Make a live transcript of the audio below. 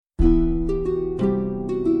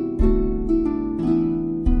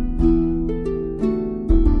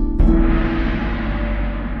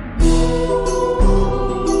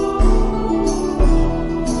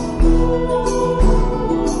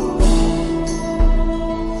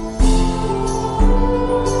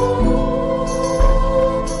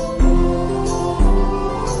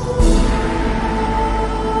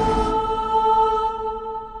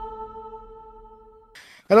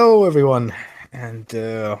Hello, everyone, and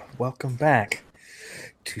welcome back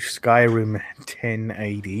to Skyrim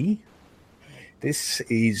 1080. This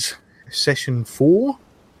is session 4,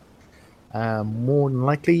 more than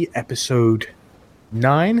likely episode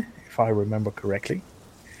 9, if I remember correctly.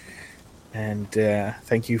 And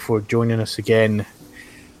thank you for joining us again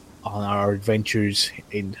on our adventures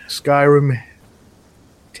in Skyrim,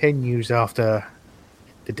 10 years after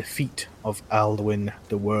the defeat of Alduin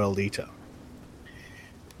the World Eater.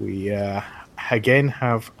 We again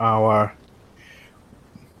have our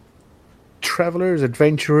travelers,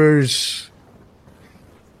 adventurers,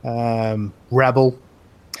 rabble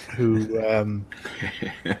who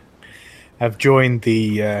have joined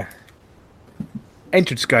the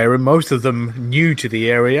entered Skyrim. Most of them new to the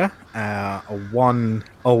area, one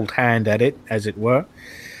old hand at it, as it were,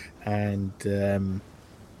 and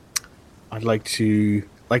I'd like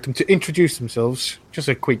them to introduce themselves. Just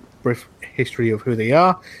a quick brief history of who they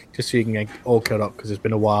are, just so you can get all caught up, because it's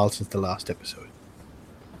been a while since the last episode.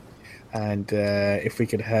 And if we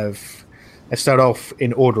could let's start off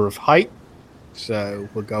in order of height. So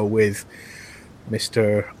we'll go with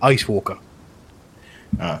Mr. Icewalker.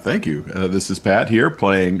 Thank you. This is Pat here,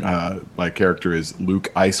 playing, my character is Luke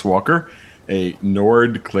Icewalker, a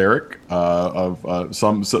Nord cleric of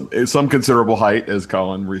some considerable height, as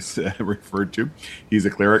Colin referred to. He's a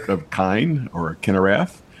cleric of Kine, or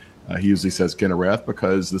Kinarath. He usually says Kinarath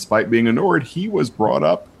because, despite being a Nord, he was brought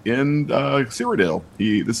up in Cyrodiil.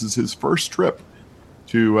 This is his first trip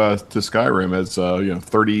to Skyrim as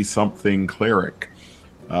 30-something cleric,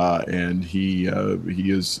 and he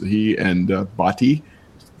and Bati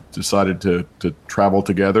decided to travel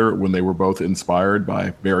together when they were both inspired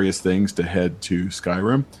by various things to head to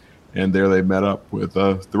Skyrim, and there they met up with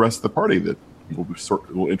the rest of the party that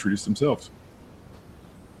will introduce themselves.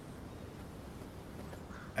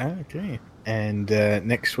 Okay, and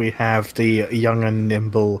next we have the young and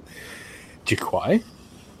nimble Jaquai.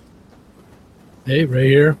 Hey, Ray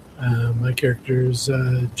here. My character is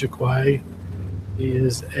Jaquai. He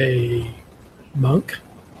is a monk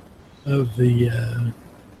of the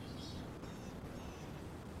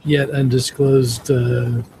yet undisclosed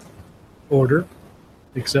order,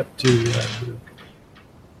 except to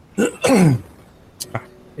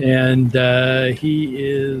and he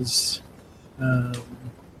is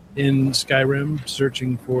in Skyrim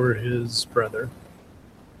searching for his brother.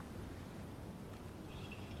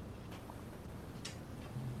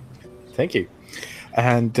 Thank you.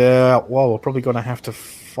 And we're probably going to have to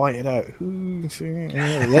fight it out.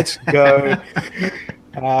 Let's go.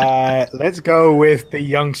 Let's go with the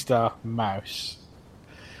youngster Mouse.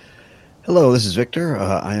 Hello, this is Victor.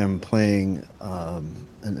 I am playing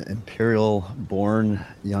an Imperial-born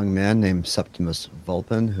young man named Septimus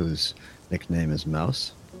Vulpin, whose nickname is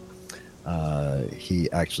Mouse.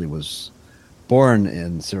 He actually was born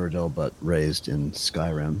in Cyrodiil, but raised in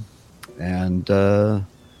Skyrim. And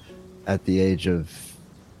at the age of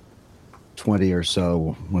 20 or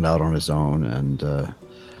so, went out on his own, and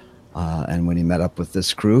when he met up with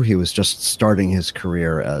this crew, he was just starting his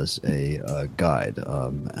career as a guide,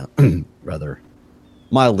 rather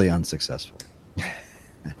mildly unsuccessful. Thank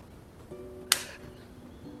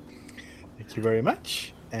you very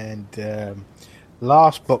much. And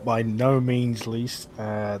last but by no means least,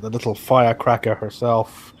 the little firecracker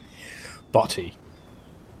herself, Botty.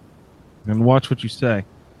 And watch what you say.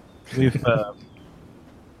 We've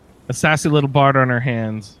a sassy little bard on her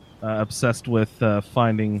hands, obsessed with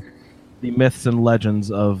finding the myths and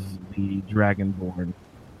legends of the Dragonborn.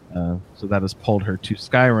 So that has pulled her to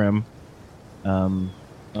Skyrim,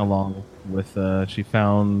 along with she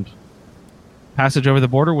found passage over the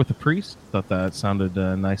border with a priest. Thought that sounded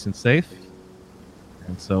nice and safe.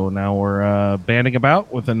 And so now we're banding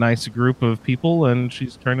about with a nice group of people, and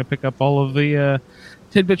she's trying to pick up all of the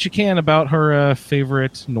tidbits you can about her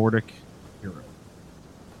favorite Nordic hero.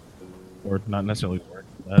 Or not necessarily Nordic,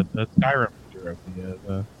 the Skyrim hero,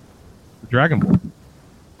 the Dragonborn.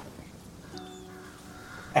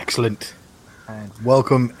 Excellent. And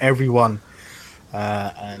welcome, everyone.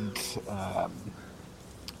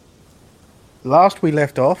 Last we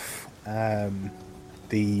left off,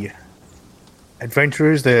 the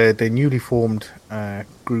adventurers, the newly formed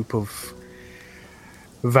group of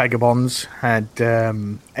vagabonds, had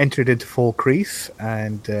entered into Falkreath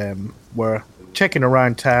and were checking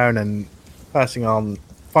around town and finding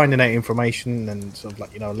out information and sort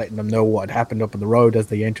of letting them know what had happened up on the road as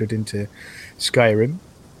they entered into Skyrim.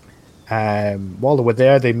 While they were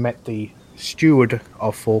there, they met the steward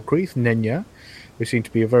of Falkreath, Nenya, who seemed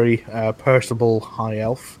to be a very personable high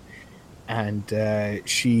elf, and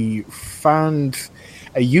she found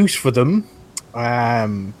a use for them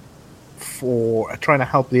for trying to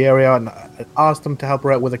help the area and asked them to help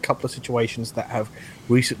her out with a couple of situations that have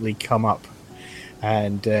recently come up.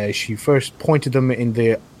 And she first pointed them in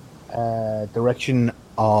the direction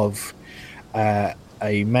of a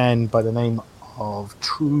man by the name of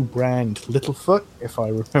True Brand Littlefoot, if I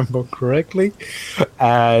remember correctly.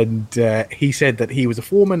 And he said that he was a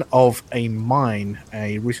foreman of a mine,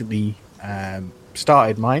 a recently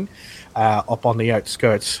started mine, up on the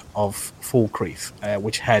outskirts of Falkreath,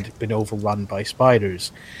 which had been overrun by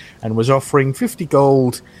spiders, and was offering 50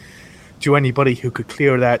 gold to anybody who could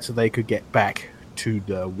clear it out so they could get back to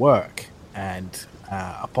the work. And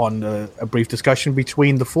upon a brief discussion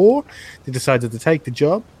between the four, they decided to take the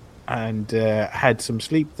job and had some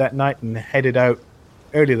sleep that night and headed out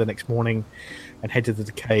early the next morning and headed to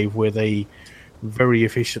the cave, where they very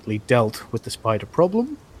efficiently dealt with the spider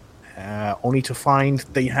problem, only to find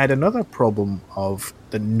they had another problem of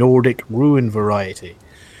the Nordic ruin variety,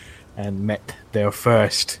 and had their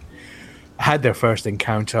first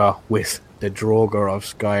encounter with the Draugr of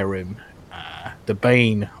Skyrim, the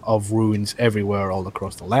bane of ruins everywhere all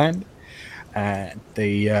across the land.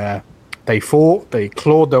 They fought, they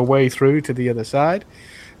clawed their way through to the other side,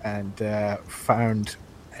 and found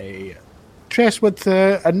a chest with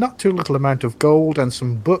a not too little amount of gold and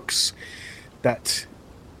some books that,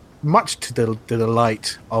 much to the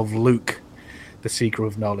delight of Luke, the Seeker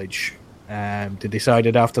of Knowledge, they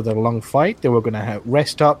decided after the long fight they were going to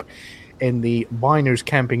rest up in the miners'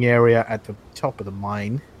 camping area at the top of the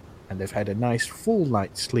mine, and they've had a nice full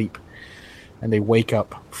night's sleep, and they wake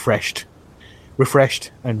up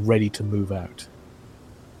refreshed and ready to move out.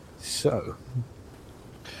 So,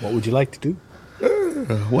 what would you like to do?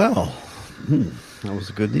 That was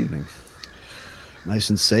a good evening. Nice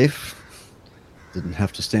and safe. Didn't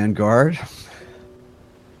have to stand guard.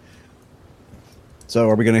 So,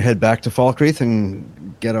 are we going to head back to Falkreath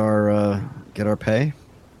and get our pay?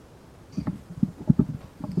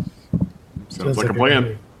 Sounds like a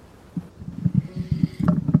plan.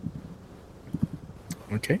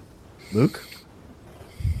 Okay. Luke?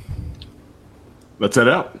 Let's head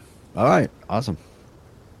out. All right. Awesome.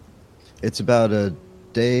 It's about a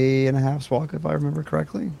day and a half's walk, if I remember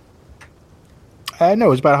correctly. No, it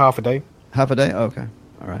was about half a day. Half a day? Okay.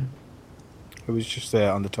 All right. It was just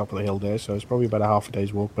on the top of the hill there, so it's probably about a half a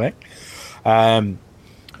day's walk back.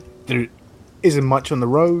 There isn't much on the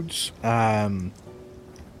roads.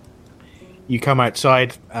 You come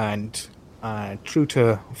outside, and true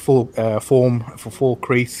to form for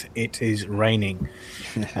Falkreath, it is raining.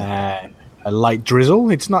 A light drizzle.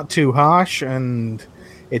 It's not too harsh, and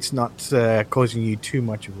it's not causing you too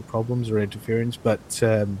much of a problems or interference, but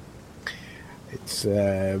it's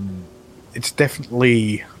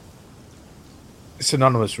definitely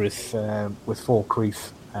synonymous with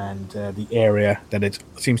Falkreath and the area that it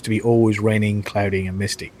seems to be always raining, cloudy, and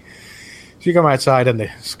misty. So you come outside, and the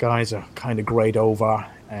skies are kind of greyed over,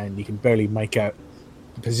 and you can barely make out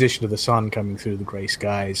the position of the sun coming through the grey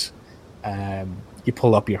skies. You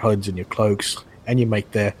pull up your hoods and your cloaks, and you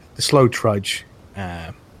make the slow trudge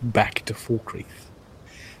back to Falkreath,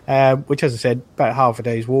 which, as I said, about half a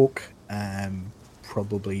day's walk.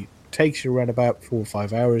 Probably takes you around about 4 or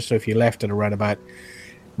 5 hours. So if you left at around about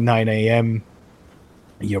 9 a.m.,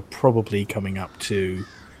 you're probably coming up to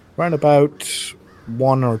around about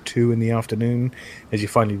 1 or 2 in the afternoon as you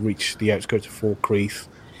finally reach the outskirts of Falkreath,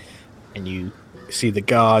 and you see the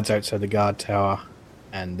guards outside the guard tower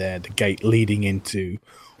and the gate leading into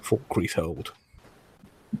Falkreath Hold.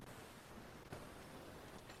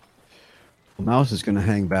 Mouse is going to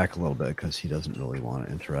hang back a little bit because he doesn't really want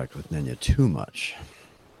to interact with Nenya too much.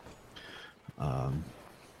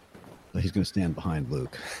 But he's going to stand behind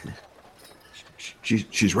Luke.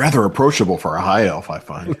 She's rather approachable for a high elf, I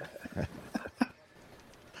find.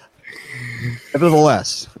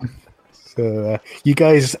 Nevertheless. So you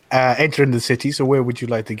guys enter in the city. So where would you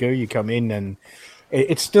like to go? You come in, and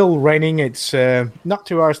it's still raining. It's not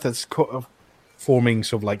too harsh. That's forming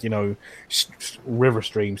sort of like, river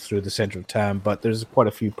streams through the center of town, but there's quite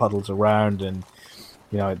a few puddles around, and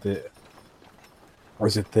there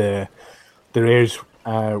is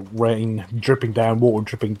rain dripping down, water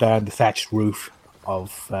dripping down the thatched roof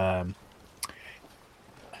of the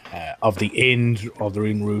inn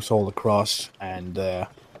roofs all across, and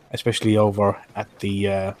especially over at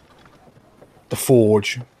the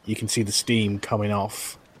forge, you can see the steam coming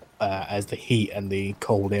off as the heat and the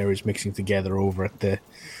cold air is mixing together over at the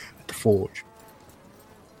forge.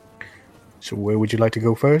 So where would you like to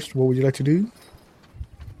go first? What would you like to do?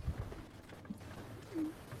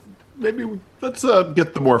 Maybe let's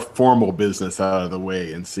get the more formal business out of the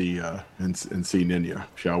way and see and see Nenya,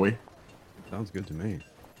 shall we? Sounds good to me.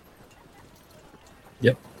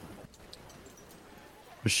 Yep.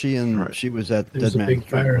 Was she in? Right. She was at There's Dead a Man's big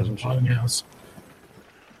fire in the wasn't she? longhouse.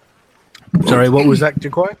 Sorry, what was that,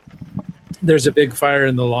 Jaquai? There's a big fire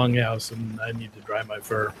in the longhouse, and I need to dry my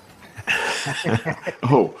fur.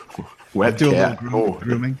 Oh, wet Do a little cat. Oh,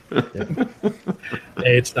 grooming.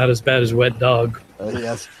 Hey, it's not as bad as wet dog.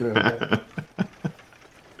 Yes, true.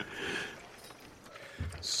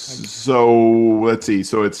 so let's see.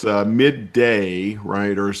 So it's midday,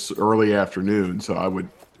 right, or early afternoon. So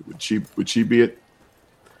would she be at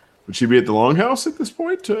the longhouse at this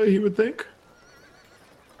point? He would think.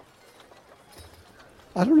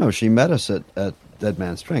 I don't know. She met us at Dead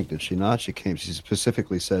Man's Drink, did she not? She came. She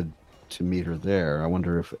specifically said to meet her there. I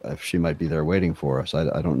wonder if she might be there waiting for us.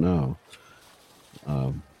 I don't know.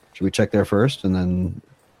 Should we check there first and then?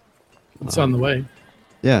 It's on the way.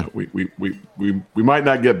 Yeah. We might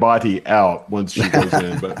not get Bati out once she goes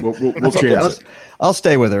in, but we'll Okay, chance it. I'll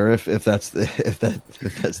stay with her if that's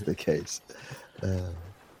the case.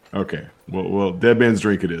 Okay. Well, Dead Man's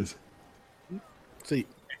Drink it is. See,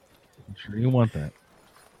 I'm sure you want that.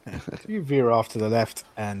 you veer off to the left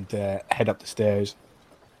and head up the stairs,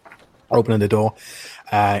 opening the door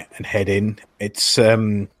and head in. It's a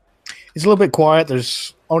little bit quiet.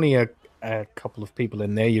 There's only a couple of people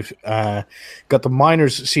in there. You've got the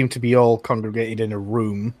miners seem to be all congregated in a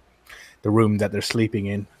room, the room that they're sleeping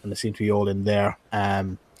in, and they seem to be all in there.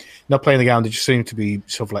 Not playing the game. They just seem to be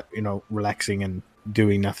sort of like, relaxing and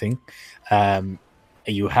doing nothing.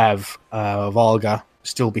 You have Volga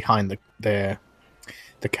still behind the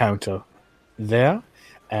counter there,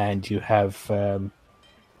 and you have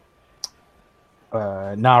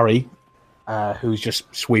Nari, who's just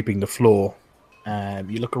sweeping the floor.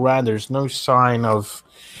 You look around. There's no sign of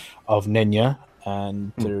Nenya,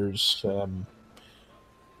 and there's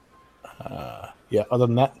Other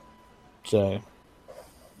than that, so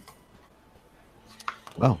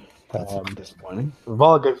Well, that's disappointing.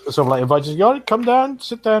 Volga sort of like invites you, come down,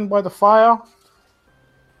 sit down by the fire,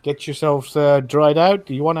 get yourselves dried out.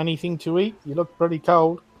 Do you want anything to eat? You look pretty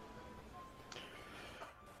cold.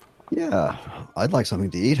 Yeah, I'd like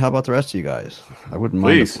something to eat. How about the rest of you guys? I wouldn't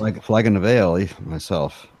Please. mind a flagon of ale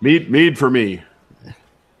myself. Mead for me.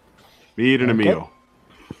 Mead and a Okay. meal.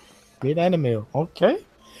 Meat and a meal. Okay.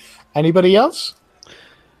 Anybody else?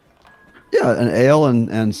 Yeah, an ale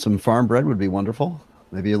and some farm bread would be wonderful.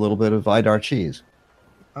 Maybe a little bit of Vidar cheese.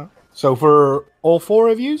 So for all four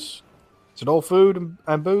of you, is it all food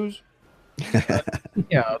and booze?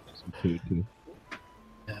 Yeah, I'll do some food too.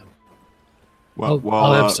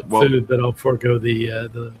 I'll have some food, but I'll forego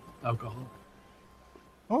the alcohol.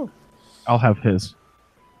 Oh. I'll have his.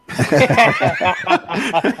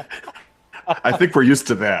 I think we're used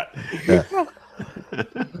to that.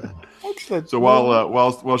 Excellent. So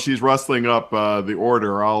while she's rustling up the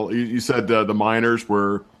order, you said the miners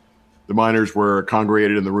were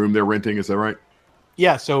congregated in the room they're renting. Is that right?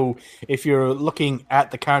 Yeah, so if you're looking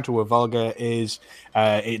at the counter where Volga is,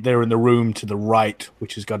 they're in the room to the right,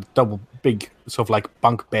 which has got double big sort of like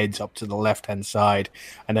bunk beds up to the left-hand side,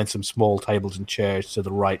 and then some small tables and chairs to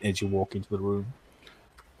the right as you walk into the room.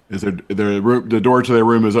 Is the door to their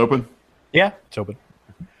room is open? Yeah, it's open.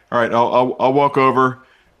 All right, I'll walk over,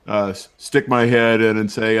 stick my head in, and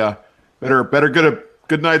say, better get a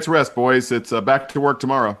good night's rest, boys. It's back to work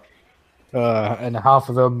tomorrow. And half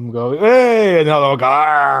of them go, hey, and the other one go,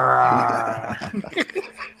 "Arr."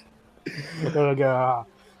 They'll go, "Ah."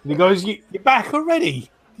 And he goes, you're back already?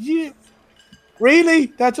 You really?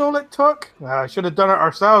 That's all it took? I should have done it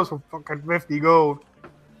ourselves for fucking 50 gold.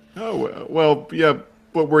 Oh well, yeah.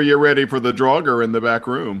 But were you ready for the Draugr in the back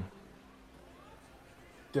room?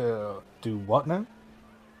 Do what now?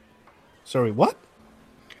 Sorry, what?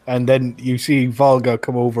 And then you see Volga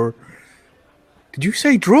come over. Did you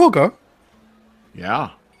say Draugr? Yeah.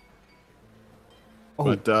 Oh,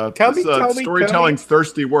 But tell this, me. storytelling's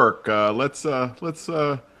thirsty work. Let's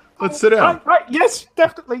sit down. Right, yes,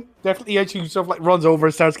 definitely. As she sort of like runs over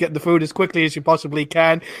and starts getting the food as quickly as she possibly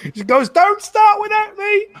can. She goes, don't start without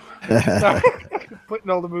me! Putting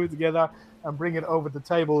all the food together and bring it over the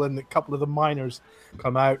table, and a couple of the miners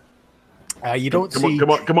come out. You don't see...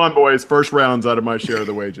 Come on, boys. First round's out of my share of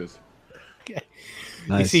the wages.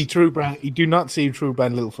 Nice. You see Truebrand. You do not see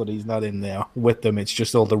Truebrand Littlefoot. He's not in there with them. It's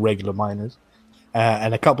just all the regular miners.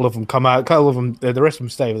 And a couple of them come out. A couple of them, the rest of them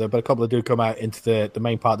stay there, but a couple of do come out into the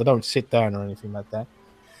main part. They don't sit down or anything like that.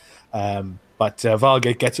 But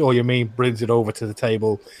Volga gets all your meat, brings it over to the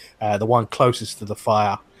table, the one closest to the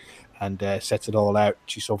fire, and sets it all out.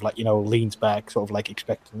 She sort of like, leans back, sort of like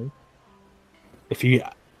expectantly. If you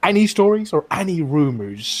any stories or any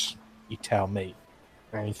rumors, you tell me.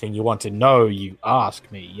 Anything you want to know, you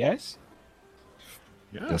ask me. Yes.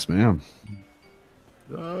 Yeah. Yes, ma'am.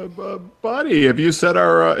 Buddy, have you set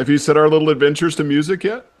our little adventures to music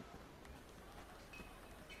yet?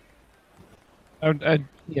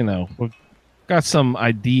 We've got some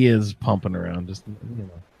ideas pumping around. Just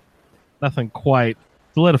nothing quite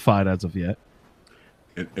solidified as of yet.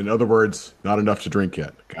 In other words, not enough to drink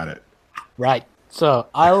yet. Got it. Right. So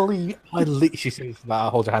I'll leave. She says,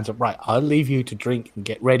 "Hold her hands up." Right. I'll leave you to drink and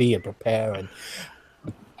get ready and prepare. And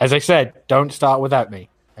as I said, don't start without me.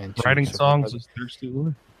 And Writing songs is thirsty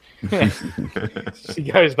woman. She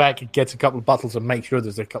goes back and gets a couple of bottles and makes sure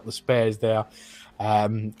there's a couple of spares there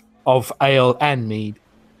of ale and mead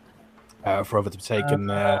for over to take.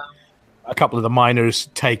 And a couple of the miners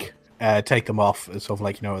take them off, sort of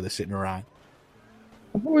like they're sitting around.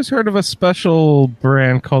 I've always heard of a special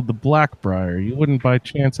brand called the Blackbriar. You wouldn't by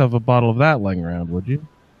chance have a bottle of that lying around, would you?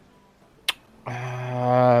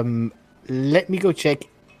 Let me go check.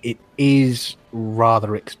 It is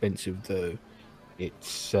rather expensive, though.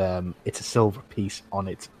 It's a silver piece on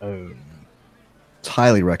its own. It's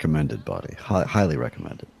highly recommended, buddy. Highly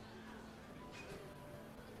recommended.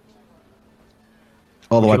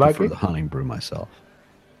 Although I prefer the hunting brew myself.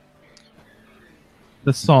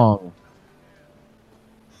 The song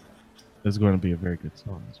is going to be a very good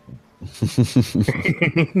song as well.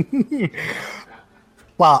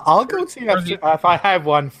 Well, I'll go see if I have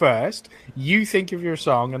one first. You think of your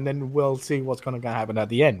song, and then we'll see what's going to happen at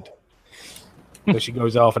the end. So she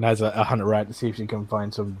goes off and has a hunt around to see if she can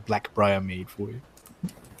find some Blackbriar mead for you.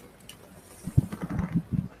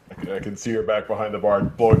 I can see her back behind the bar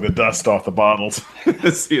blowing the dust off the bottles.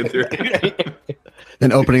 See it there.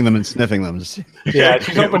 Then opening them and sniffing them. Yeah,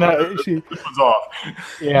 she's opening off.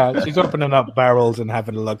 Yeah, she's opening up barrels and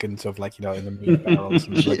having a look and stuff like in the meat barrels.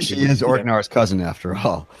 And she is Orknar's cousin after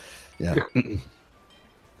all. Yeah.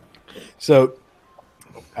 So,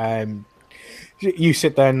 you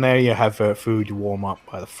sit down there. You have food. You warm up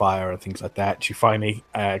by the fire and things like that. She finally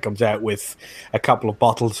comes out with a couple of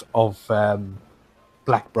bottles of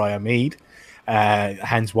Blackbriar mead.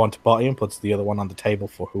 Hands one to Botty and puts the other one on the table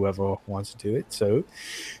for whoever wants to do it. So,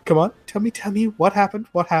 come on, tell me what happened.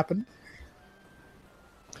 What happened?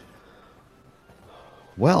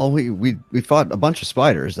 Well, we fought a bunch of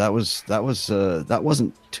spiders. That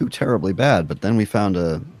wasn't too terribly bad. But then we found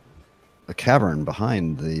a cavern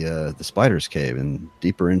behind the spiders' cave and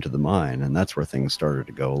deeper into the mine, and that's where things started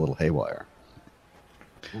to go a little haywire.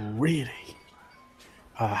 Really?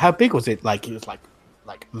 How big was it? Like it was like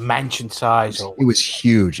mansion size? Or... It was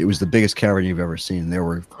huge. It was the biggest cavern you've ever seen.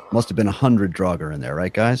 There must have been 100 Draugr in there,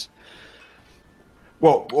 right, guys?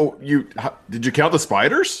 Well, did you count the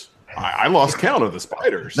spiders? I lost count of the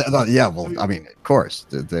spiders. Yeah, well, I mean, of course.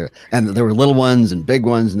 And there were little ones and big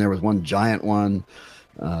ones, and there was one giant one.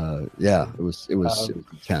 Yeah, it was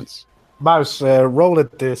intense. Mouse, roll a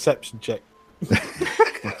deception check.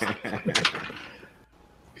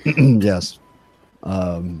 Yes.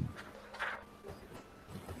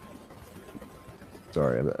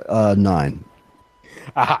 Sorry, 9.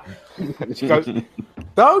 Aha. She goes,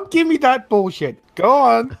 don't give me that bullshit. Go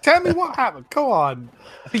on. Tell me what happened. Go on.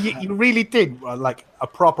 You really did like a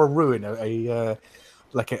proper ruin, an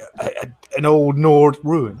old Nord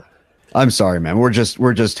ruin. I'm sorry, man. We're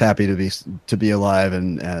just happy to be alive,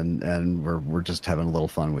 and we're just having a little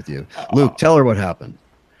fun with you. Luke, tell her what happened.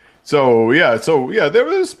 So yeah, there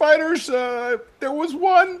was spiders. There was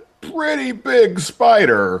one pretty big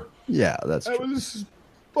spider. Yeah, that's true. It was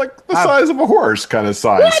like the size of a horse, kind of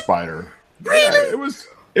size spider. Really? Yeah,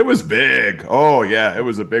 it was big. Oh yeah, it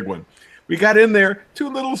was a big one. We got in there, 2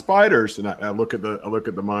 little spiders, and I look at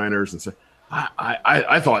the miners and say,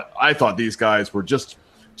 I thought these guys were just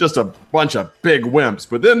a bunch of big wimps.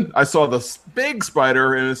 But then I saw this big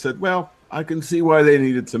spider, and I said, well, I can see why they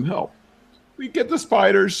needed some help. We get the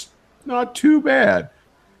spiders, not too bad.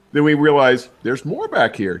 Then we realize there's more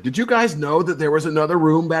back here. Did you guys know that there was another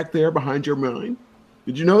room back there behind your mine?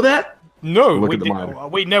 Did you know that? No,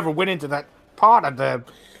 we never went into that part of the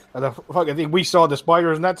fucking thing. We saw the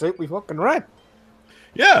spiders and that's it. We fucking ran.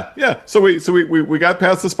 Yeah. So we got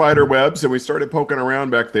past the spider webs and we started poking around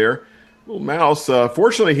back there. Little mouse.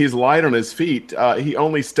 Fortunately, he's light on his feet. He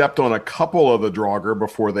only stepped on a couple of the Draugr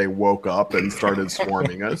before they woke up and started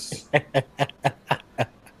swarming us.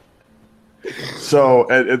 So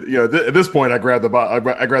at this point, I grabbed the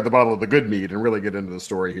bottle of the good mead and really get into the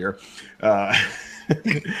story here.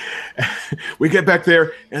 We get back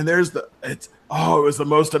there and it was the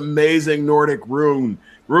most amazing Nordic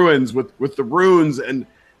ruins with the runes and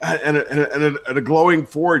a glowing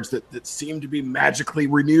forge that seemed to be magically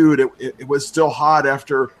renewed. It was still hot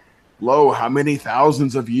after how many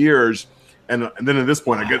thousands of years. And then at this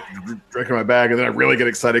point, I get a drink in my bag, and then I really get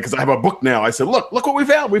excited because I have a book now. I said, look what we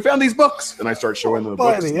found. We found these books. And I start showing them the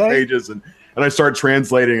books and pages, and I start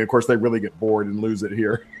translating. Of course, they really get bored and lose it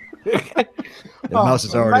here. The mouse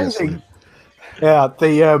is already asleep. Yeah,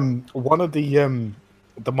 the one of the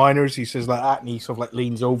miners, he says like that, and he sort of like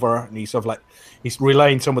leans over, and he sort of like he's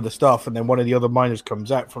relaying some of the stuff, and then one of the other miners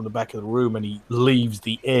comes out from the back of the room, and he leaves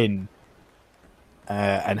the inn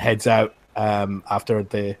and heads out after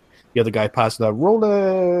the other guy passes out. Roll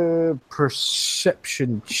a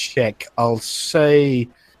perception check. I'll say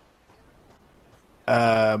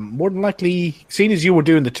more than likely, seeing as you were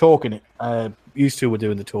doing the talking, you two were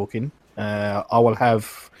doing the talking, I will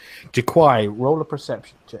have Jaquai roll a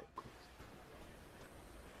perception check.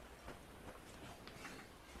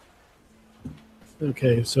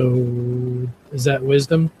 Okay, so is that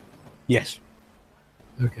wisdom? Yes.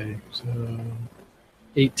 Okay, so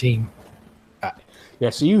 18.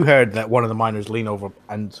 Yeah, so you heard that one of the miners lean over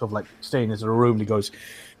and sort of like staying into the room. He goes,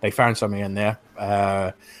 they found something in there.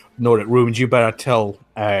 Know that Rubens, you better tell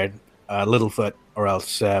Littlefoot, or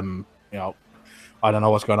else, I don't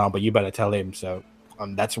know what's going on, but you better tell him. So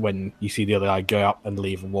that's when you see the other guy go up and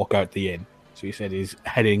leave and walk out the inn. So he said he's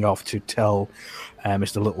heading off to tell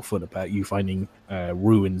Mr. Littlefoot about you finding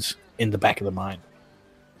ruins in the back of the mine.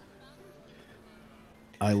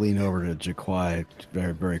 I lean over to Jaquai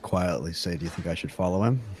very, very quietly, say, do you think I should follow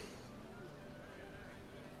him?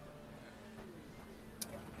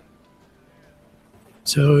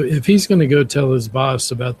 So if he's going to go tell his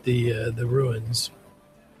boss about the ruins,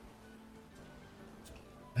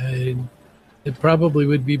 it probably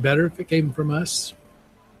would be better if it came from us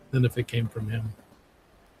than if it came from him.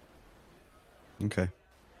 Okay.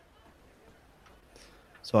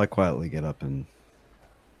 So I quietly get up and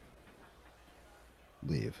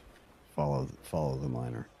leave. Follow the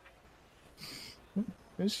miner.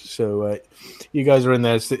 So you guys are in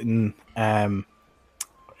there sitting.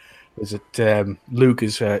 Luke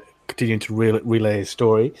is continuing to relay his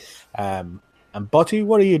story. And Botty,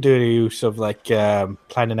 what are you doing? Are you sort of like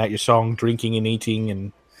planning out your song, drinking and eating,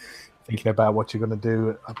 and thinking about what you're going to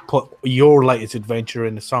do? Put your latest adventure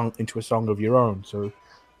into a song of your own. So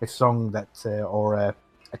a song that or a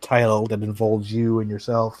tale that involves you and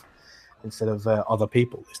yourself instead of other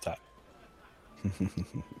people this time.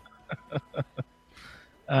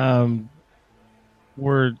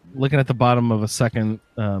 We're looking at the bottom of a second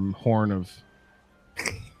horn of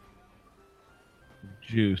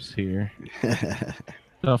juice here.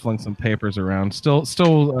 Shuffling some papers around. Still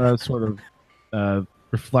sort of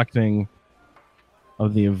reflecting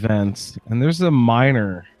of the events. And there's a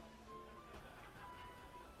miner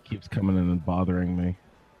keeps coming in and bothering me.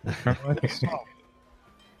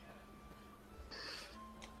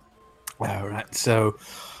 All right, so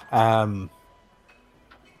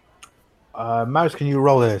Mouse, can you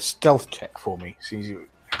roll a stealth check for me? Since you're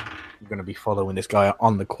going to be following this guy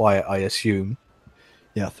on the quiet, I assume.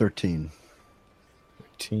 Yeah, 13.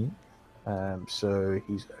 13. So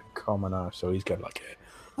he's a commoner, so he's got like a...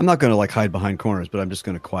 I'm not going to like hide behind corners, but I'm just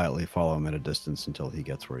going to quietly follow him at a distance until he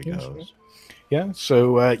gets where he goes. Yeah,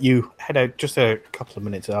 so you head out just a couple of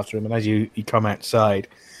minutes after him, and as you come outside,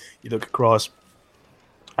 you look across,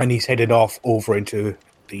 and he's headed off over into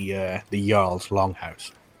the Jarl's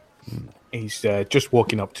longhouse. He's just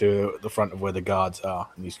walking up to the front of where the guards are,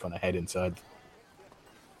 and he's going to head inside.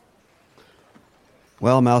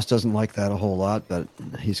 Well, Mouse doesn't like that a whole lot, but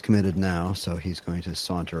he's committed now, so he's going to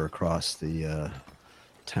saunter across the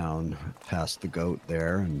town past the goat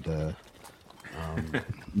there and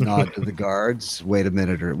nod to the guards. Wait a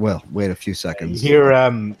minute, wait a few seconds. You hear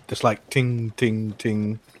just like ting, ting,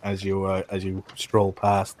 ting as you stroll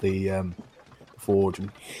past the forge, and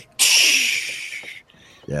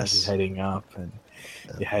yes, you're heading up, and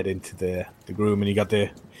you head into the room, and you got the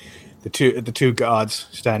two guards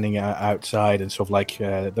standing outside, and sort of like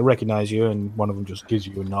they recognize you, and one of them just gives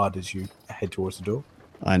you a nod as you head towards the door.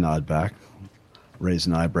 I nod back, raise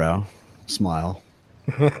an eyebrow, smile,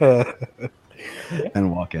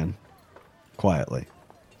 and walk in quietly.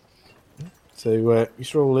 So you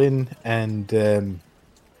stroll in, and you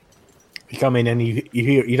come in, and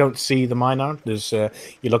you don't see the miner. There's you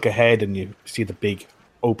look ahead, and you see the big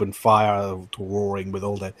open fire roaring with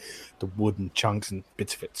all the wooden chunks and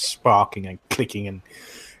bits of it sparking and clicking. And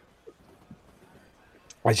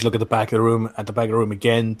as you look at the back of the room,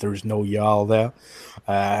 again, there's no Jarl there,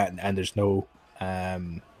 and there's no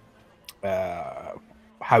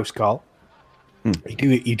house call.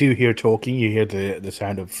 You do hear talking. You hear the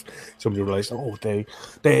sound of somebody realize, oh,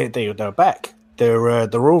 they're back.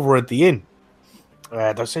 They're over at the inn.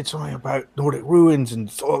 They said something about Nordic ruins and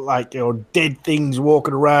sort of like, dead things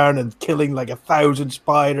walking around and killing like 1,000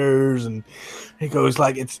 spiders. And he goes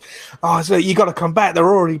like, so you got to come back. They're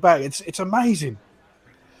already back. It's amazing.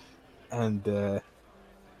 And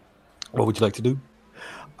what would you like to do?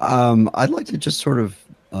 I'd like to just sort of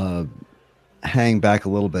hang back a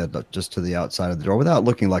little bit, just to the outside of the door, without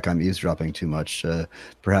looking like I'm eavesdropping too much.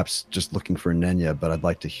 Perhaps just looking for Nenya, but I'd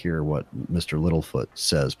like to hear what Mr. Littlefoot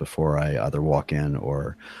says before I either walk in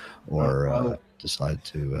or decide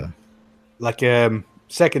to.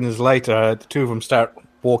 Seconds later, the two of them start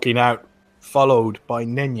walking out, followed by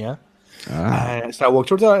Nenya. Start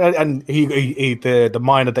walking towards, and he the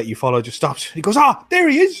miner that you follow just stops. He goes, there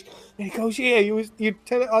he is. And he goes, yeah,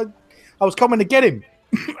 I was coming to get him.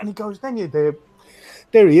 And he goes, Nenya,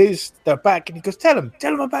 there he is. They're back. And he goes, tell him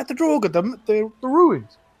about the Droga, the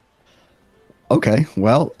ruins. Okay,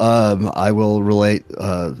 well, I will relate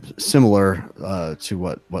similar to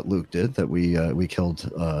what Luke did, that we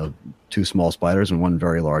killed 2 small spiders and 1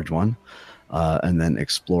 very large one, and then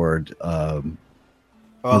explored.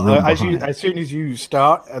 As soon as you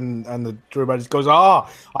start, and the druid just goes, I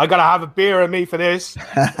gotta have a beer and me for this.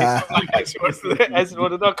 Come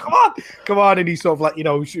on, and he sort of like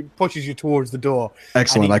pushes you towards the door.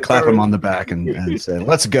 Excellent. I clap him on the back and say,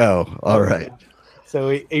 "Let's go." All right.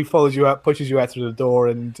 So he follows you out, pushes you out through the door,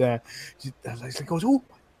 and she goes, "Oh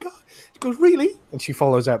my god!" She goes, "Really?" And she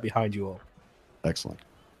follows out behind you all. Excellent.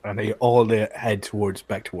 And they all head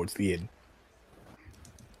back towards the inn.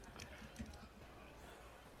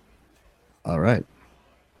 All right.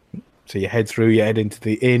 So you head into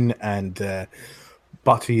the inn, and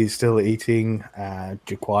Butty is still eating.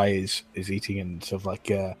 Jaquai is eating, and sort of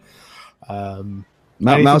like.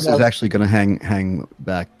 Mouse is actually going to hang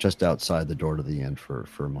back just outside the door to the inn for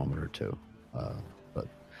a moment or two, but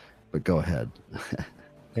go ahead.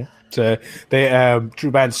 Yeah. So they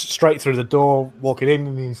Druban's straight through the door, walking in,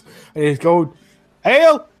 and he's going,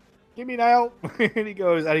 "Ale, give me an ale." And he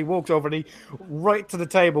goes, and he walks over, and he right to the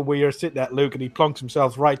table where you're sitting at, Luke, and he plonks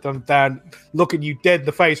himself right down, looking you dead in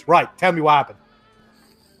the face. Right, tell me what happened.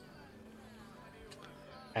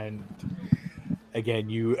 And again,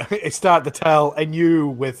 you start to tell, and you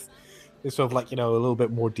with sort of like a little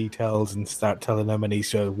bit more details, and start telling him, and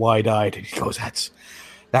he's wide-eyed, and he goes,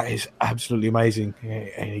 "That is absolutely amazing."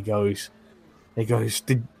 And he goes, "You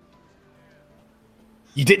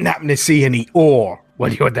didn't happen to see any ore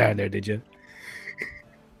when you were down there, did you?"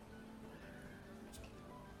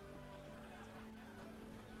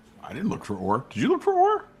 I didn't look for ore. Did you look for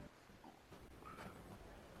ore?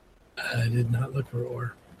 I did not look for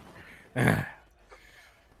ore.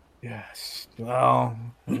 Yes. Well,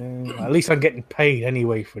 at least I'm getting paid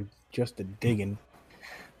anyway for just the digging.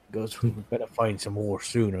 Goes, we better find some more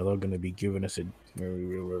soon, or they're going to be giving us a.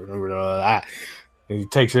 He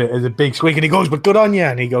takes it as a big squeak, and he goes, "But good on you."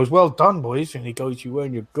 And he goes, "Well done, boys." And he goes, "You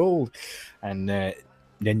earned your gold." And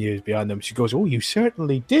Nenya's behind them. She goes, "Oh, you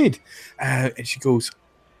certainly did." And she goes,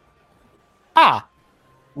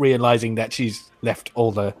 realizing that she's left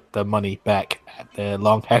all the money back at the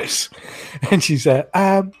longhouse. And she said,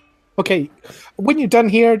 "Okay, when you're done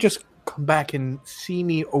here, just come back and see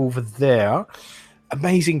me over there."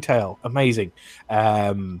 Amazing tale, amazing.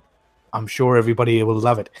 I'm sure everybody will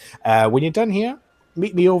love it. When you're done here,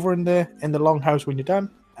 meet me over in the longhouse when you're done.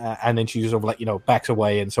 And then she sort of like backs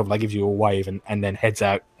away and sort of like gives you a wave, and then heads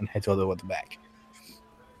out and heads all the way back.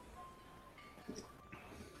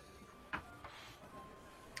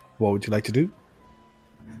 What would you like to do?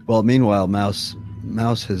 Well, meanwhile, Mouse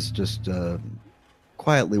has just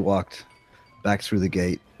quietly walked back through the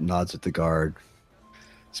gate, nods at the guard,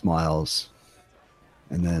 smiles,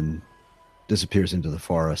 and then disappears into the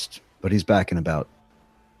forest. But he's back in about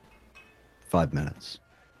 5 minutes,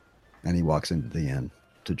 and he walks into the inn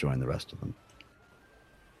to join the rest of them.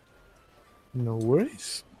 No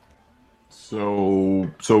worries.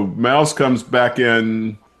 So Mouse comes back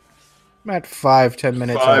in About 5-10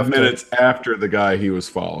 minutes. 5 minutes after the guy he was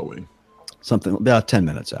following. Something about 10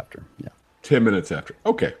 minutes after. Yeah. 10 minutes after.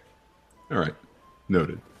 Okay. All right.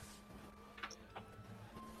 Noted.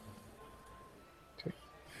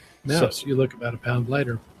 Mouse, you look about a pound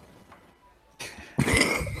lighter.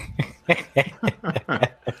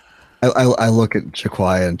 I look at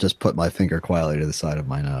Jaquai and just put my finger quietly to the side of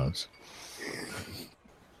my nose.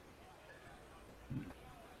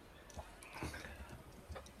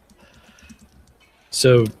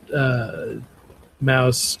 So,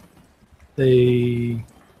 Mouse, Nenya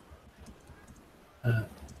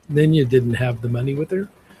didn't have the money with her,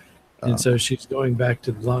 and so she's going back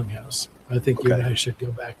to the longhouse. I think you and I should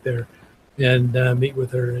go back there and meet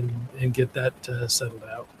with her and get that settled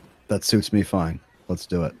out. That suits me fine. Let's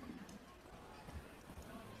do it.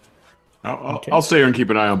 I'll stay here and keep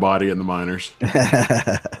an eye on Body and the miners.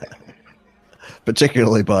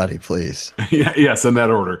 Particularly Body, please. Yes, in that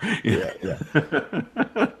order. Yeah.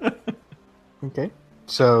 Okay.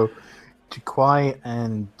 So, Jaquai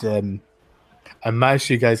and Mouse,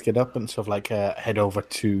 you guys get up and sort of like head over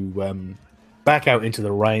to back out into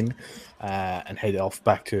the rain and head off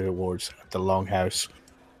back towards the longhouse,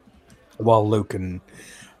 while Luke and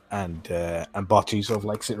Bocce sort of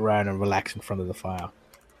like sit around and relax in front of the fire.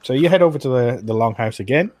 So you head over to the longhouse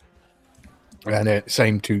again, and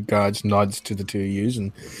same two guards nods to the two of yous,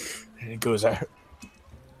 and it goes out.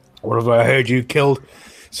 What have I heard? You killed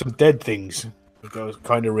some dead things. It goes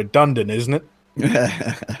kind of redundant, isn't it?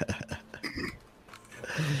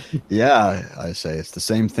 Yeah, I say it's the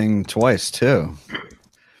same thing twice too.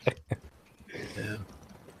 Yeah.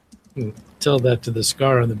 Tell that to the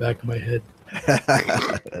scar on the back of my head.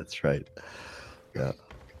 That's right. Yeah.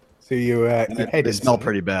 So you head They smell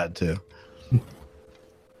pretty bad too.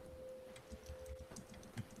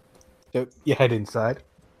 So you head inside.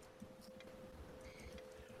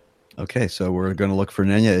 Okay, so we're going to look for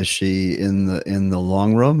Nenya. Is she in the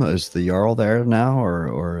long room? Is the Jarl there now,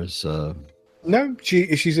 or is? No,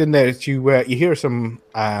 she's in there. You hear some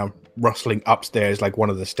rustling upstairs, like one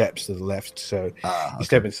of the steps to the left. So you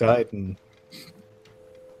step inside, and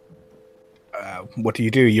what do?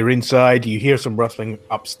 You're inside. You hear some rustling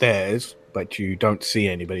upstairs, but you don't see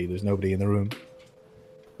anybody. There's nobody in the room.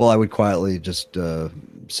 Well, I would quietly just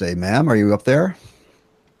say, "Ma'am, are you up there?"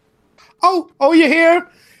 Oh, you're here.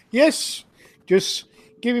 Yes, just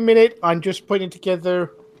give me a minute. I'm just putting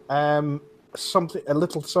together a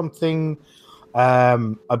little something.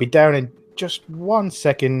 I'll be down in just 1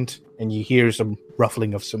 second, and you hear some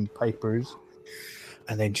ruffling of some papers,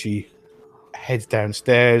 and then she heads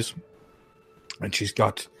downstairs, and she's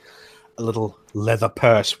got a little leather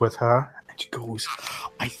purse with her, and she goes,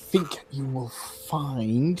 "I think you will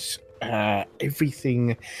find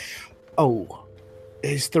everything." Oh,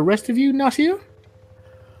 is the rest of you not here?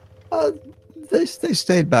 They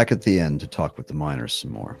stayed back at the end to talk with the miners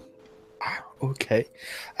some more. Okay.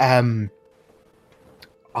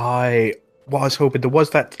 I was hoping there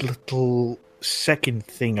was that little second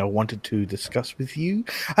thing I wanted to discuss with you.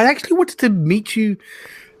 I actually wanted to meet you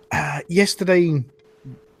yesterday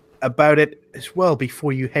about it as well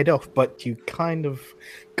before you head off, but you kind of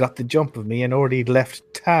got the jump of me and already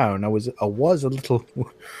left town. I was a little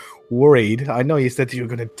worried. I know you said that you were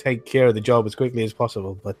going to take care of the job as quickly as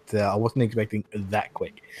possible, but I wasn't expecting that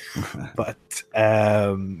quick. But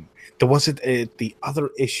there was the other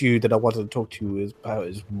issue that I wanted to talk to you about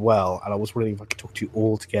as well, and I was wondering if I could talk to you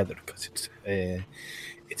all together because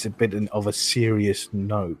it's a bit of a serious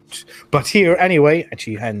note. But here, anyway, and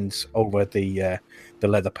she hands over the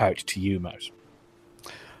leather pouch to you, Mouse.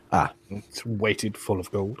 It's weighted full of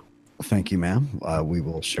gold. Thank you, ma'am. We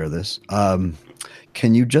will share this.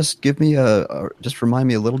 Can you just give me just remind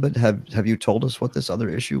me a little bit? Have you told us what this other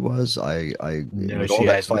issue was? No, with she all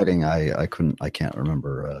that hasn't. fighting. I can't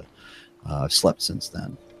remember. I've slept since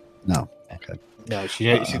then. No. Okay. No, she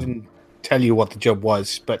didn't tell you what the job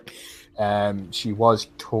was, but she was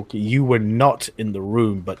talking. You were not in the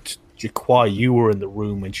room, but Jaquai, you were in the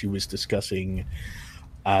room when she was discussing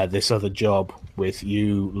this other job with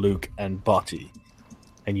you, Luke, and Bocce.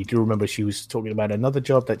 And you do remember she was talking about another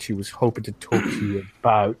job that she was hoping to talk to you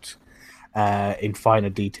about in finer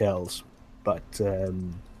details, but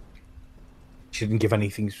she didn't give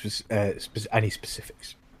anything any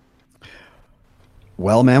specifics.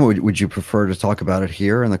 Well, ma'am, would you prefer to talk about it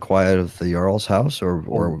here in the quiet of the Jarl's house, or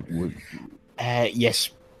would...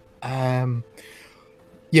 Yes.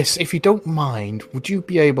 Yes, if you don't mind, would you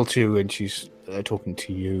be able to, and she's talking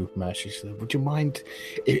to you, Matt, she said, would you mind,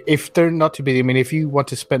 if they're not too busy, I mean, if you want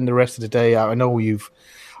to spend the rest of the day, I know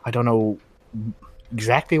I don't know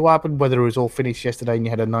exactly what happened, whether it was all finished yesterday and you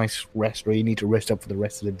had a nice rest, or you need to rest up for the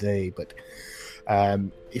rest of the day, but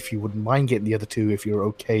if you wouldn't mind getting the other two, if you're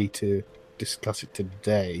okay to discuss it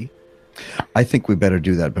today. I think we better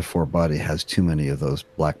do that before Body has too many of those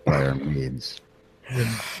Blackbriar meads.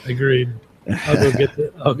 Agreed.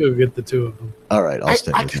 I'll go get the two of them. All right, I'll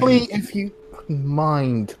stay. Actually, if you wouldn't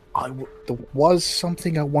mind, there was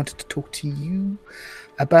something I wanted to talk to you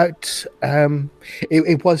about.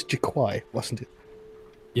 It was Jaquai, wasn't it?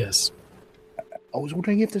 Yes. I was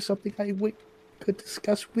wondering if there's something I could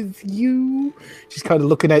discuss with you. She's kind of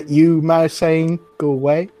looking at you, Mouse, saying, "Go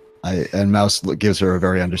away." And Mouse gives her a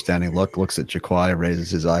very understanding look, looks at Jaquai,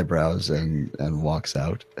 raises his eyebrows, and walks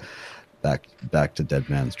out back to Dead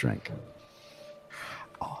Man's Drink.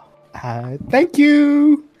 Thank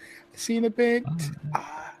you. See you in a bit.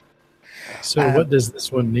 So, what does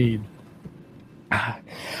this one need?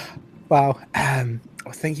 Well,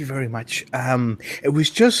 thank you very much. It was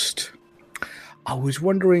just, I was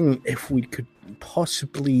wondering if we could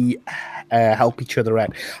possibly help each other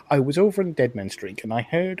out. I was over in Deadman's Drink and I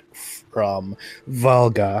heard from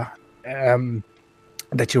Valga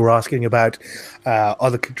that you were asking about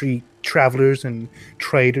other country travelers and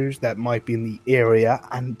traders that might be in the area,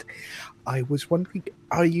 and I was wondering,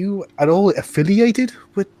 are you at all affiliated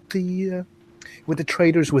with the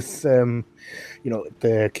traders with the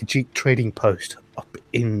Khajiit trading post up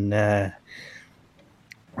in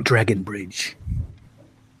Dragon Bridge?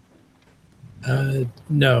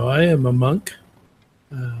 No, I am a monk,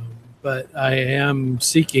 but I am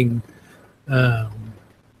seeking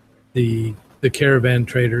the caravan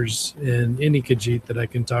traders and any Khajiit that I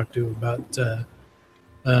can talk to about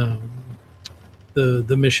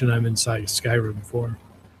the mission I'm in Skyrim for.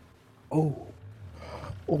 Oh,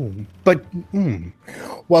 but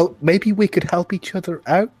well, maybe we could help each other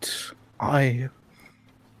out.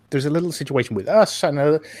 There's a little situation with us. I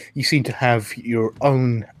know you seem to have your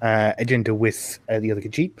own agenda with the other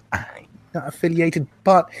Khajiit. I'm not affiliated,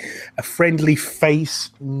 but a friendly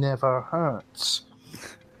face never hurts.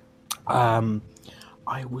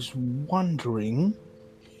 I was wondering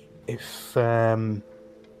if, and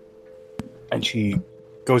she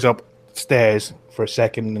goes upstairs for a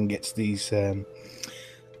second and gets these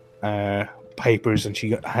papers, and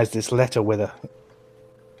she has this letter with her.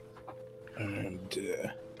 And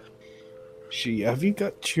have you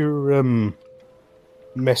got your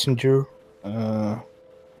messenger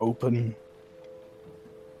open,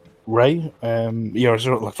 Ray? Yeah,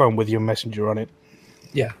 sort of like phone with your messenger on it.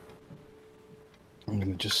 Yeah. I'm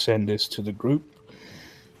going to just send this to the group.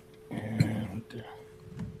 And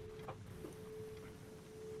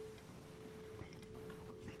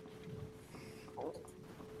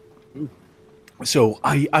so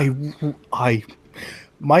I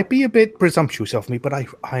might be a bit presumptuous of me, but I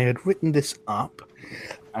had written this up,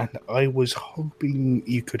 and I was hoping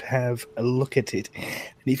you could have a look at it.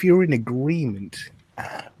 And if you're in agreement,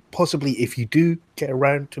 possibly if you do get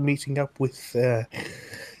around to meeting up with the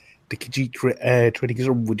Khajiit Trading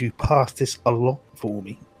Guild, would you pass this along for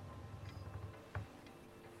me?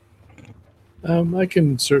 I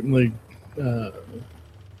can certainly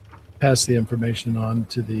pass the information on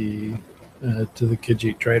to the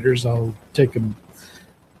Khajiit traders. I'll take a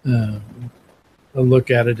look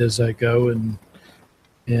at it as I go, and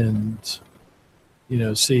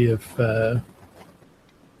see if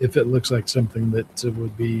it looks like something that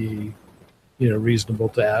would be reasonable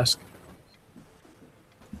to ask.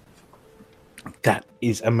 That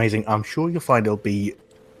is amazing. I'm sure you'll find it'll be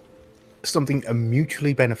something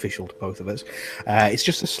mutually beneficial to both of us. It's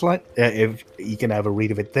just a slight, if you can have a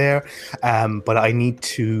read of it there, but I need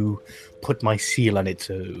to put my seal on it.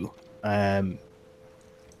 So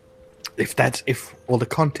if all the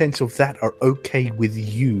contents of that are okay with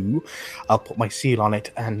you, I'll put my seal on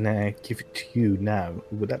it and give it to you now.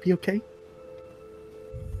 Would that be okay?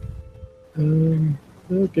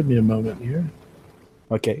 Well, give me a moment here.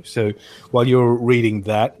 Okay, so while you're reading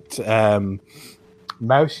that,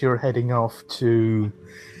 Mouse, you're heading off to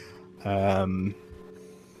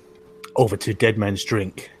over to Deadman's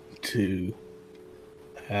Drink to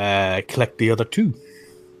collect the other two.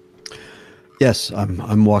 Yes,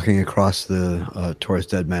 I'm walking across the towards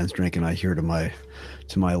Deadman's Drink, and I hear to my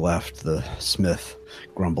left the smith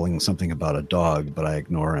grumbling something about a dog, but I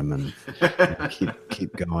ignore him and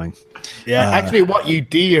keep going. Yeah, actually, what you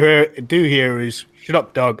do here is shut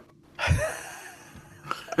up, dog.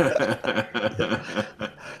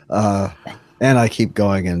 And I keep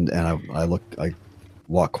going, and I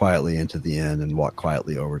walk quietly into the inn and walk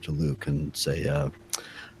quietly over to Luke and say,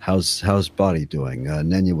 how's Body doing?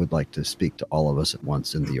 Nenya would like to speak to all of us at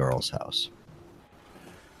once in the Earl's house.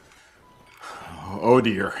 Oh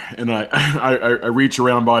dear. And I reach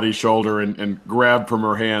around Body's shoulder and grab from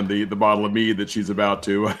her hand the bottle of mead that she's about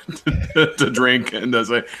to to drink, and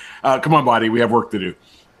say, come on, Body, we have work to do.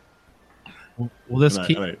 Will this and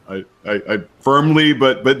keep? I firmly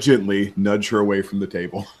but gently nudge her away from the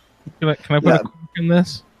table. Can I put a cork in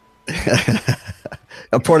this?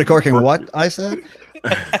 A poured a cork in what? I said.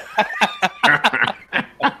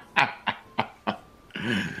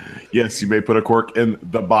 Yes, you may put a cork in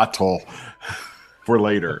the bottle for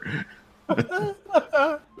later.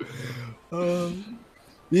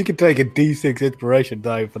 You can take a D6 inspiration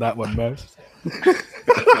die for that one, Mouse.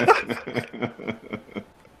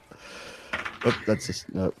 Oh, that's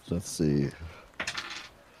just no. Let's see.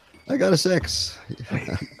 I got a 6.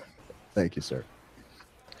 Thank you, sir.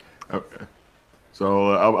 Okay.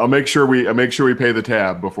 So I'll make sure we pay the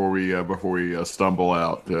tab before we stumble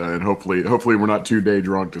out, and hopefully we're not too day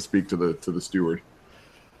drunk to speak to the steward.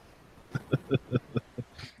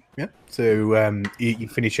 Yeah. So you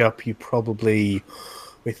finish up. You probably,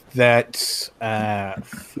 with that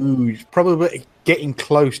food, probably getting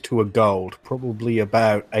close to a gold. Probably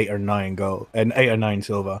about 8 or 9 gold and 8 or 9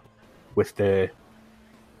 silver, with the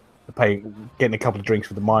paying, getting a couple of drinks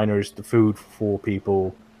for the miners, the food for 4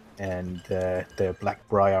 people, and the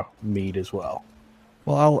Blackbriar mead as well.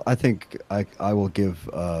 Well, I think I will give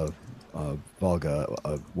Volga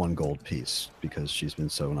 1 gold piece because she's been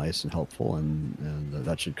so nice and helpful, and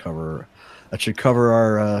that should cover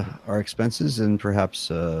our expenses, and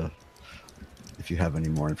perhaps if you have any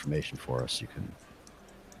more information for us, you can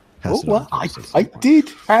pass it on. I did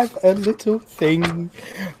have a little thing.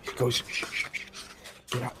 She goes,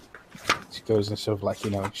 she goes and sort of like,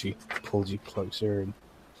 she pulls you closer and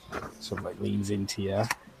sort of like leans into you.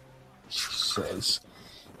 She says,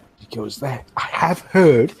 she goes, "There, I have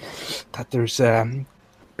heard that there's been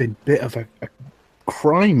a bit of a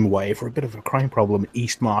crime wave, or a bit of a crime problem in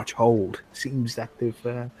East March Hold. Seems that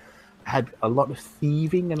they've had a lot of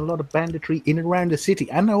thieving and a lot of banditry in and around the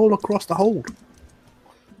city and all across the Hold.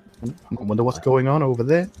 I wonder what's going on over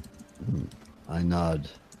there." I nod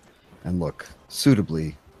and look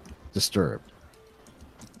suitably disturbed.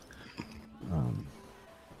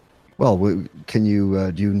 Well, can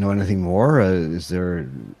you do you know anything more? Is there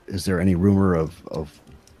any rumor of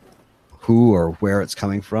who or where it's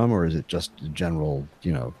coming from, or is it just general?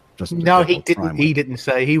 Just no, he didn't. He didn't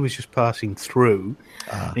say. He was just passing through.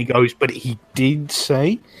 And he goes, but he did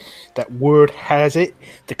say that word has it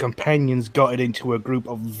the companions got it into a group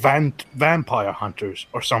of vampire hunters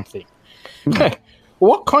or something.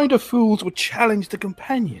 What kind of fools would challenge the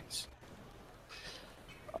companions?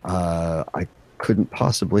 I couldn't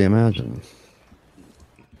possibly imagine.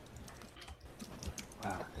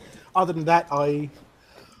 Other than that, I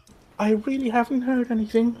really haven't heard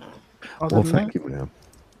anything. Well, thank you, ma'am.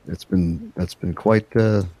 That's been quite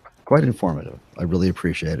informative. I really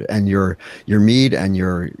appreciate it. And your mead and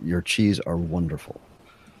your cheese are wonderful.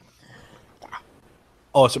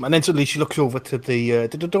 Awesome. And then suddenly she looks over to the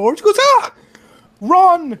door. She goes,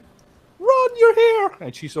 Ron, you're here!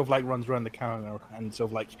 And she sort of like runs around the counter and sort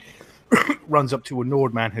of like runs up to a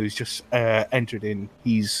Nordman who's just entered in.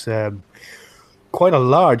 He's quite a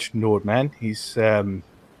large Nordman. He's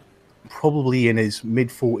probably in his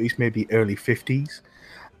mid-40s, maybe early 50s.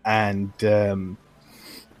 And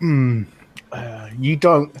you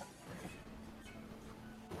don't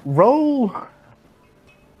roll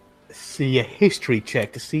a history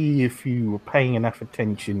check to see if you were paying enough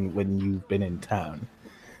attention when you've been in town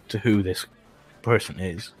to who this person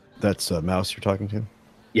is. That's Mouse you're talking to?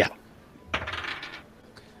 Yeah. Let's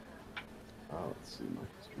see. My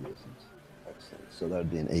history isn't excellent. So that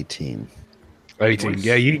would be an 18. 18. Nice.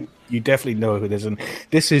 Yeah, you definitely know who this is.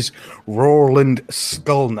 This is Roland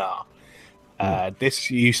Skulnar.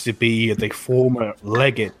 This used to be the former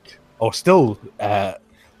legate, or still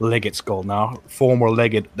legate Skulnar, former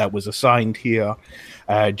legate that was assigned here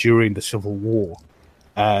during the Civil War.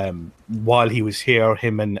 While he was here,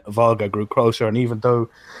 him and Volga grew closer, and even though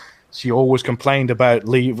she always complained about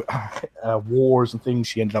wars and things,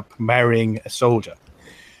 she ended up marrying a soldier.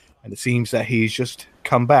 And it seems that he's just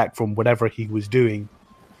come back from whatever he was doing.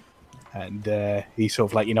 And he's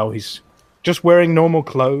sort of like, he's just wearing normal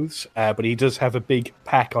clothes, but he does have a big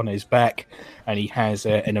pack on his back, and he has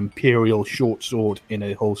an Imperial short sword in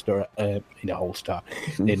a holster,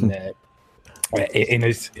 in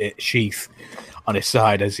his sheath on his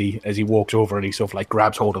side as he walks over, and he sort of like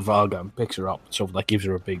grabs hold of Volga and picks her up, sort of like gives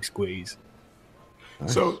her a big squeeze.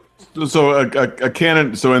 So a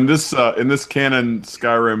canon. So in this canon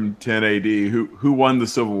Skyrim 10 AD, who won the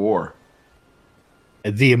Civil War?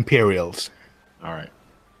 The Imperials. All right.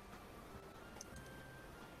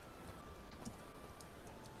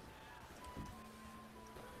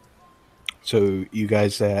 So you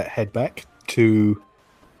guys head back to,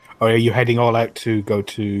 or are you heading all out to go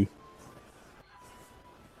to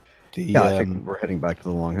the... Yeah, I think we're heading back to the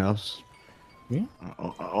Longhouse. Yeah.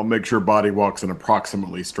 I'll make sure Body walks an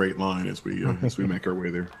approximately straight line as we make our way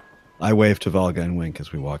there. I wave to Volga and wink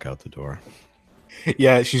as we walk out the door.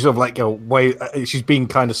 Yeah, she's sort of like a wave. She's being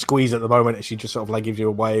kind of squeezed at the moment, and she just sort of like gives you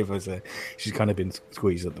a wave as she's kind of been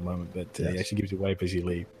squeezed at the moment. But yes. Yeah, she gives you a wave as you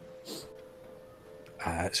leave.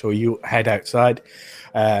 So you head outside.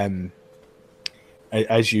 As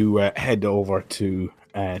you head over to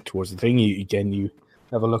towards the thing, you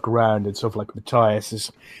have a look around, and sort of like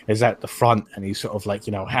Matthias is at the front, and he's sort of like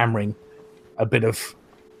hammering a bit of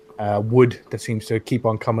wood that seems to keep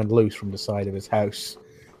on coming loose from the side of his house.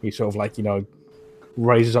 He sort of like,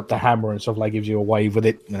 raises up the hammer and sort of like gives you a wave with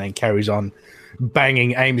it, and then carries on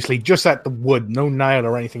banging aimlessly just at the wood. No nail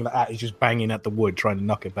or anything like that. He's just banging at the wood, trying to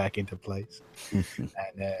knock it back into place. And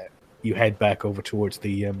you head back over towards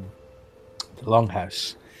the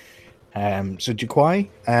longhouse. So Jaquai,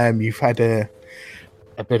 you've had a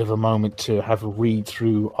bit of a moment to have a read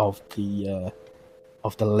through of the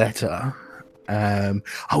letter. I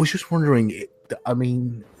was just wondering, I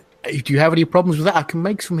mean, do you have any problems with that? I can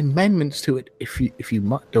make some amendments to it if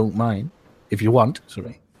you don't mind, if you want.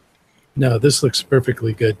 Sorry. No, this looks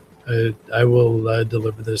perfectly good. I will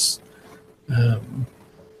deliver this to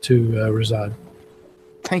Razad.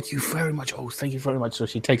 Thank you very much. Oh, thank you very much. So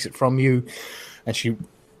she takes it from you, and she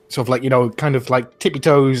sort of like, kind of like tippy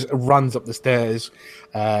toes runs up the stairs,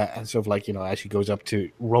 and sort of like, as she goes up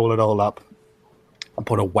to roll it all up and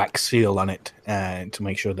put a wax seal on it, to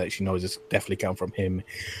make sure that she knows it's definitely come from him.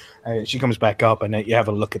 She comes back up, and you have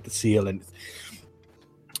a look at the seal, and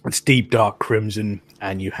it's deep dark crimson,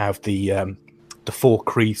 and you have the four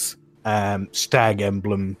crease stag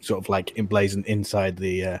emblem sort of like emblazoned inside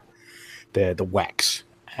the wax,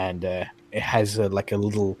 and it has like a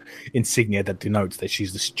little insignia that denotes that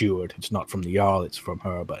she's the steward. It's not from the Jarl, it's from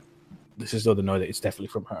her, but this is so to know that it's definitely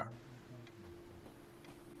from her.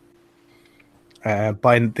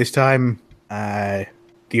 By this time,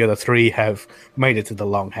 the other three have made it to the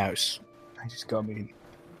longhouse. I just got me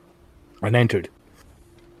and entered.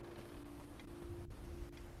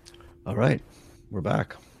 All right, we're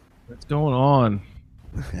back. What's going on?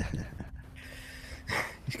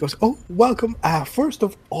 He goes, "Oh, welcome. First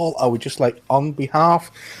of all, I would just like, on behalf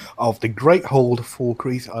of the Great Hold Full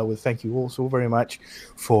Crease, I would thank you all so very much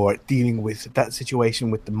for dealing with that situation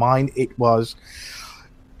with the mine. It was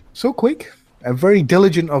so quick and very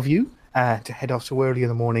diligent of you to head off so early in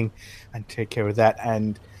the morning and take care of that.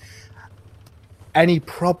 And any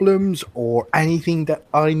problems or anything that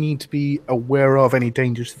I need to be aware of, any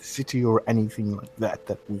dangers to the city or anything like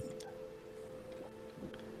that we..."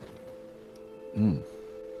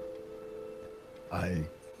 I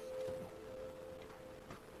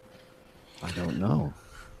don't know.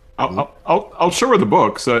 I'll show her the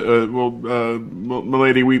books.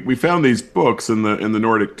 Milady, we found these books in the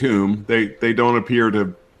Nordic tomb. They don't appear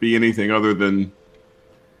to be anything other than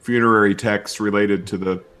funerary texts related to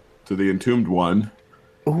the entombed one.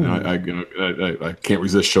 I can't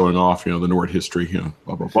resist showing off, the Nord history,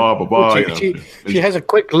 blah blah blah blah blah. She has a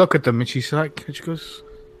quick look at them, and she goes,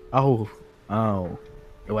 "Oh,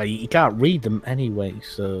 well, you can't read them anyway,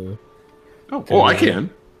 so." Oh, I can.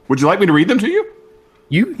 Would you like me to read them to you?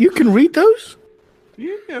 You can read those?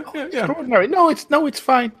 Yeah. Extraordinary. No, it's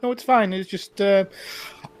fine. No, it's fine. It's just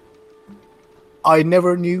I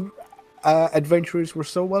never knew adventurers were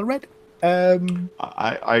so well read.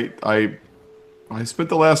 I spent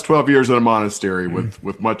the last 12 years in a monastery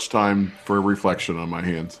with much time for reflection on my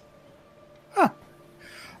hands. Huh.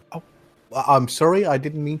 Oh, I'm sorry, I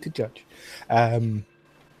didn't mean to judge.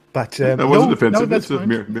 But that wasn't offensive. No, it's a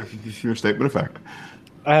mere statement of fact.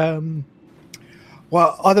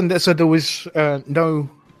 Well, other than that, so there was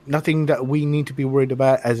nothing that we need to be worried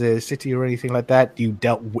about as a city or anything like that. You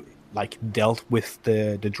dealt with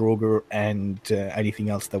the Draugr and anything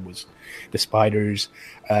else that was the spiders.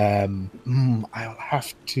 I'll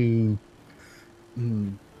have to.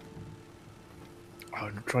 I'm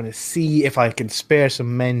trying to see if I can spare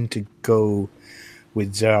some men to go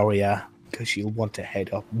with Zarya, because she'll want to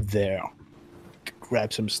head up there to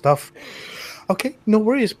grab some stuff. Okay, no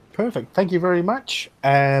worries. Perfect. Thank you very much.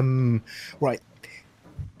 Right.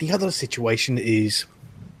 The other situation is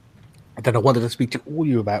that I wanted to speak to all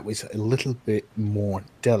you about was a little bit more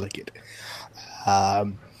delicate.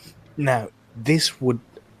 Now,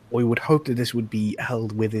 we would hope that this would be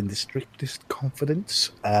held within the strictest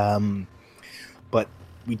confidence. But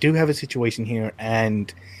we do have a situation here,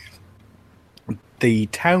 and the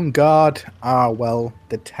town guard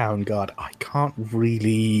the town guard. I can't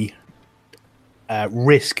really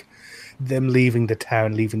risk them leaving the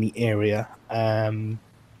town, leaving the area.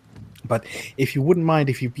 But if you wouldn't mind,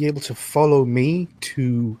 if you'd be able to follow me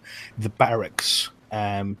to the barracks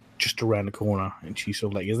just around the corner. And she's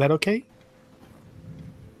sort of like, is that okay?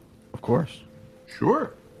 Of course.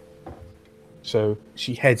 Sure. So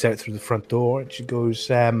she heads out through the front door, and she goes,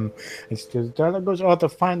 Darla goes, "Oh, to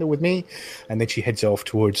find her with me." And then she heads off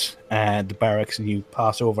towards the barracks, and you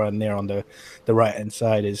pass over, and there on the right-hand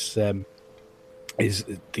side is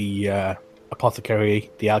the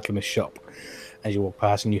apothecary, the alchemist shop. As you walk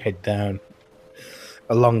past, and you head down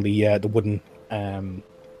along the wooden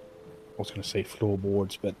was going to say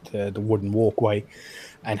floorboards, but the wooden walkway,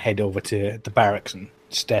 and head over to the barracks and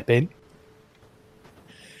step in.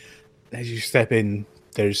 As you step in,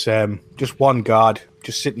 there's just one guard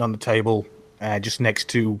just sitting on the table, just next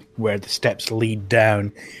to where the steps lead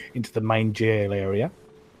down into the main jail area.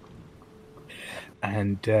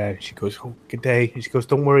 And she goes, "Oh, good day." And she goes,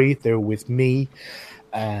 "Don't worry, they're with me.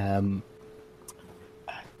 But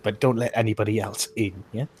don't let anybody else in,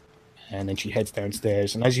 yeah?" And then she heads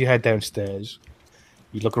downstairs. And as you head downstairs,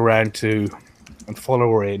 you look around and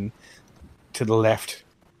follow her in to the left.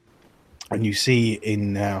 And you see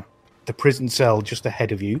in the prison cell just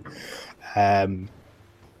ahead of you,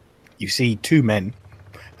 you see two men.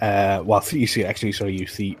 You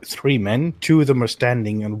see three men. Two of them are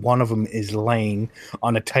standing, and one of them is laying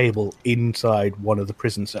on a table inside one of the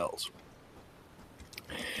prison cells.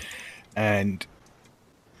 And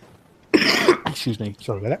excuse me,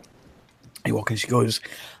 sorry about that. You walk in, she goes,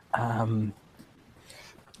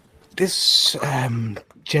 this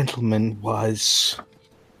gentleman was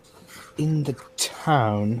in the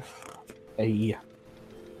town a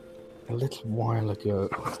little while ago.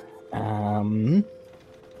 And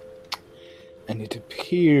it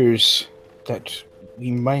appears that we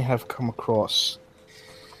may have come across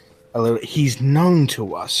he's known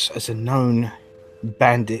to us as a known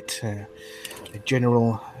bandit, a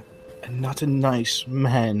general, not a nice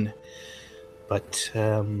man, but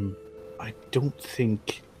I don't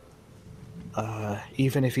think,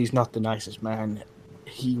 even if he's not the nicest man,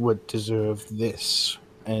 he would deserve this.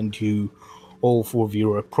 And all four of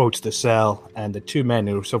you approach the cell, and the two men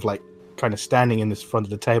who are sort of like kind of standing in this front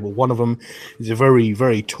of the table. One of them is a very,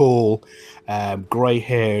 very tall,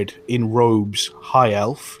 grey-haired, in robes, high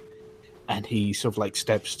elf, and he sort of like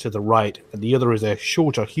steps to the right. And the other is a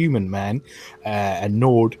shorter human man, a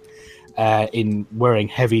Nord, in wearing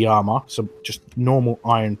heavy armor, so just normal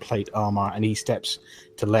iron plate armor, and he steps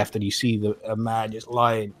to left, and you see a man just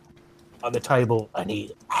lying on the table, and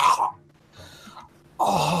he's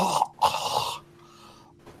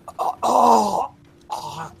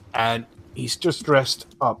and he's just dressed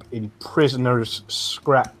up in prisoner's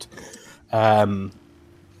scrapped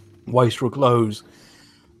wastrel clothes,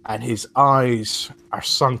 and his eyes are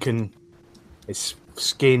sunken, his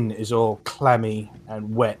skin is all clammy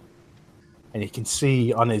and wet, and you can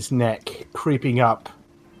see on his neck, creeping up,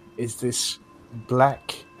 is this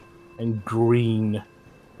black and green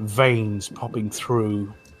veins popping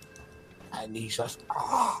through, and he's just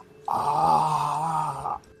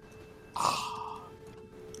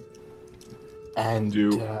and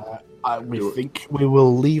we think we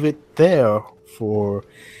will leave it there for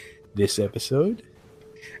this episode.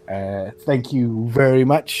 Thank you very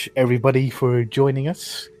much, everybody, for joining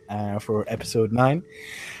us for episode 9,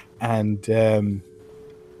 and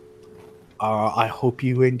I hope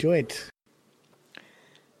you enjoyed.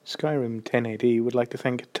 Skyrim 10AD would like to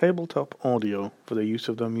thank Tabletop Audio for the use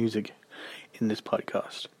of their music in this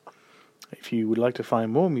podcast. If you would like to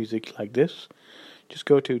find more music like this, just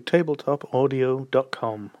go to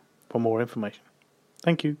tabletopaudio.com for more information.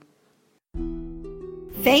 Thank you.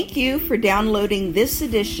 Thank you for downloading this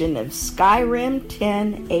edition of Skyrim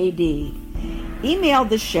 10AD. Email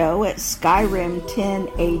the show at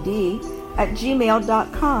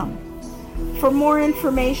skyrim10ad@gmail.com. For more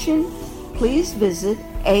information, please visit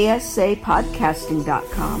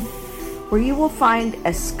asapodcasting.com, where you will find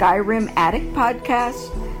a Skyrim Addict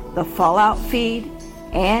podcast, the Fallout feed,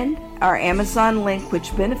 and our Amazon link,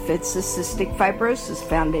 which benefits the Cystic Fibrosis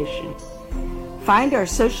Foundation. Find our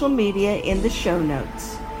social media in the show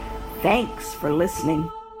notes. Thanks for listening.